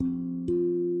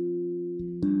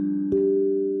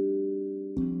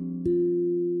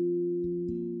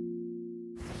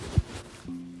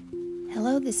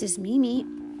this is Mimi,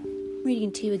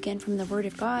 reading to you again from the Word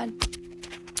of God.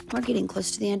 We're getting close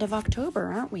to the end of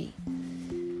October, aren't we?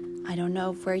 I don't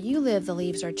know if where you live the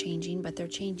leaves are changing, but they're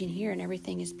changing here and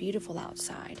everything is beautiful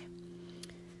outside.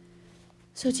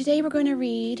 So today we're going to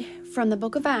read from the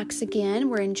book of Acts again.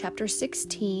 We're in chapter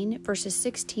 16, verses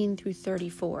 16 through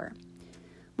 34.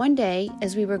 One day,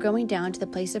 as we were going down to the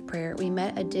place of prayer, we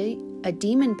met a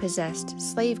demon-possessed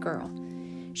slave girl.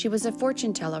 She was a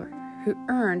fortune teller who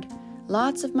earned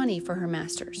lots of money for her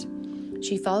masters.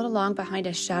 She followed along behind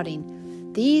us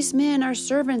shouting, "These men are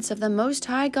servants of the Most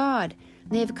High God,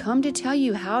 and they have come to tell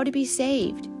you how to be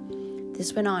saved."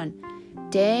 This went on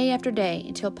day after day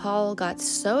until Paul got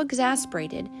so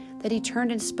exasperated that he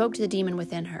turned and spoke to the demon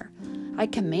within her. "I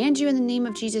command you in the name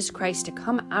of Jesus Christ to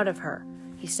come out of her,"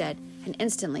 he said, and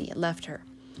instantly it left her.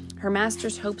 Her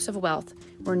master's hopes of wealth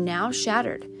were now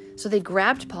shattered, so they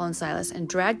grabbed Paul and Silas and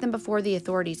dragged them before the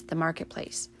authorities at the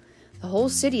marketplace. "The whole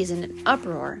city is in an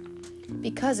uproar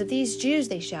because of these Jews,"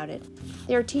 they shouted.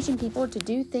 "They are teaching people to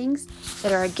do things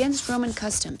that are against Roman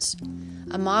customs."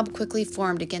 A mob quickly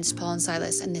formed against Paul and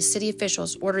Silas, and the city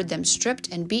officials ordered them stripped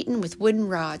and beaten with wooden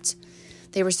rods.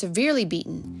 They were severely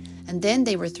beaten, and then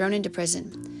they were thrown into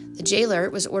prison. The jailer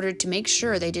was ordered to make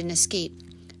sure they didn't escape,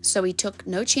 so he took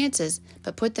no chances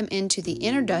but put them into the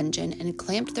inner dungeon and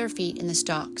clamped their feet in the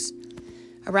stocks.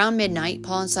 Around midnight,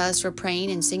 Paul and Silas were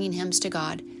praying and singing hymns to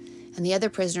God, and the other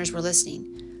prisoners were listening.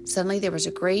 Suddenly there was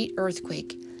a great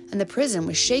earthquake, and the prison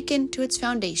was shaken to its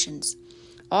foundations.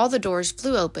 All the doors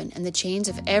flew open, and the chains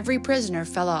of every prisoner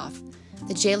fell off.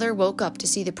 The jailer woke up to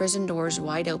see the prison doors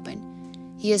wide open.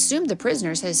 He assumed the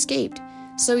prisoners had escaped,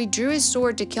 so he drew his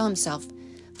sword to kill himself.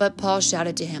 But Paul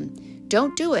shouted to him,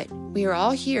 "Don't do it. We are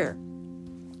all here."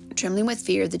 Trembling with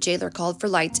fear, the jailer called for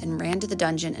lights and ran to the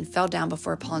dungeon and fell down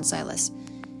before Paul and Silas.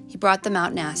 He brought them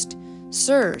out and asked,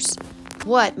 "Sirs,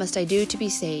 what must I do to be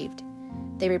saved?"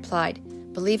 They replied,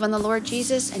 "Believe on the Lord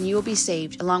Jesus, and you will be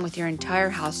saved, along with your entire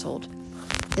household."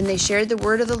 Then they shared the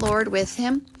word of the Lord with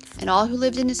him and all who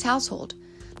lived in his household.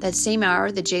 That same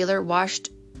hour, the jailer washed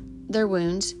their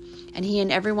wounds, and he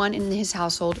and everyone in his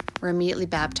household were immediately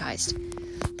baptized.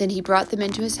 Then he brought them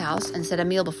into his house and set a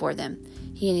meal before them.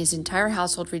 He and his entire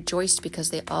household rejoiced because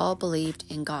they all believed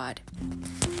in God.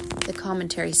 The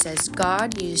commentary says,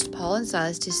 God used Paul and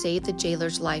Silas to save the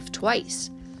jailer's life twice.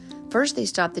 First, they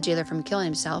stopped the jailer from killing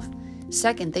himself.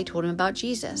 Second, they told him about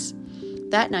Jesus.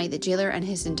 That night, the jailer and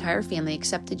his entire family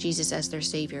accepted Jesus as their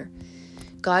Savior.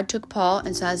 God took Paul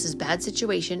and Silas' bad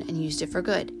situation and used it for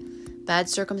good. Bad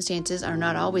circumstances are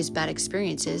not always bad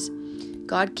experiences.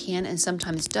 God can and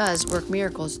sometimes does work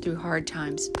miracles through hard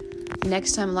times.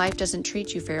 Next time life doesn't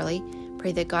treat you fairly,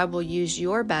 pray that God will use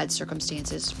your bad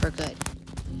circumstances for good.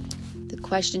 The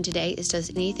question today is, does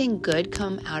anything good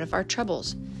come out of our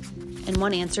troubles? And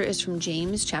one answer is from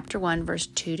James chapter 1, verse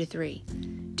 2-3.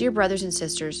 Dear brothers and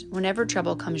sisters, whenever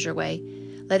trouble comes your way,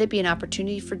 let it be an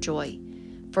opportunity for joy.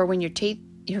 For when your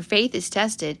faith is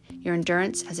tested, your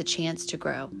endurance has a chance to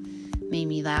grow. Made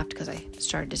me laugh because I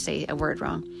started to say a word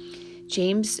wrong.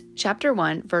 James chapter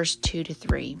 1, verse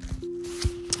 2-3.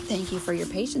 Thank you for your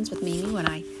patience with me when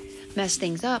I mess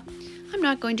things up. I'm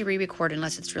not going to re-record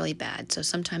unless it's really bad, so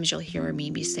sometimes you'll hear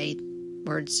me say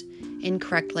words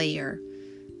incorrectly or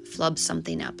flub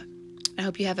something up. I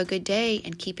hope you have a good day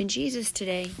and keep in Jesus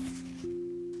today.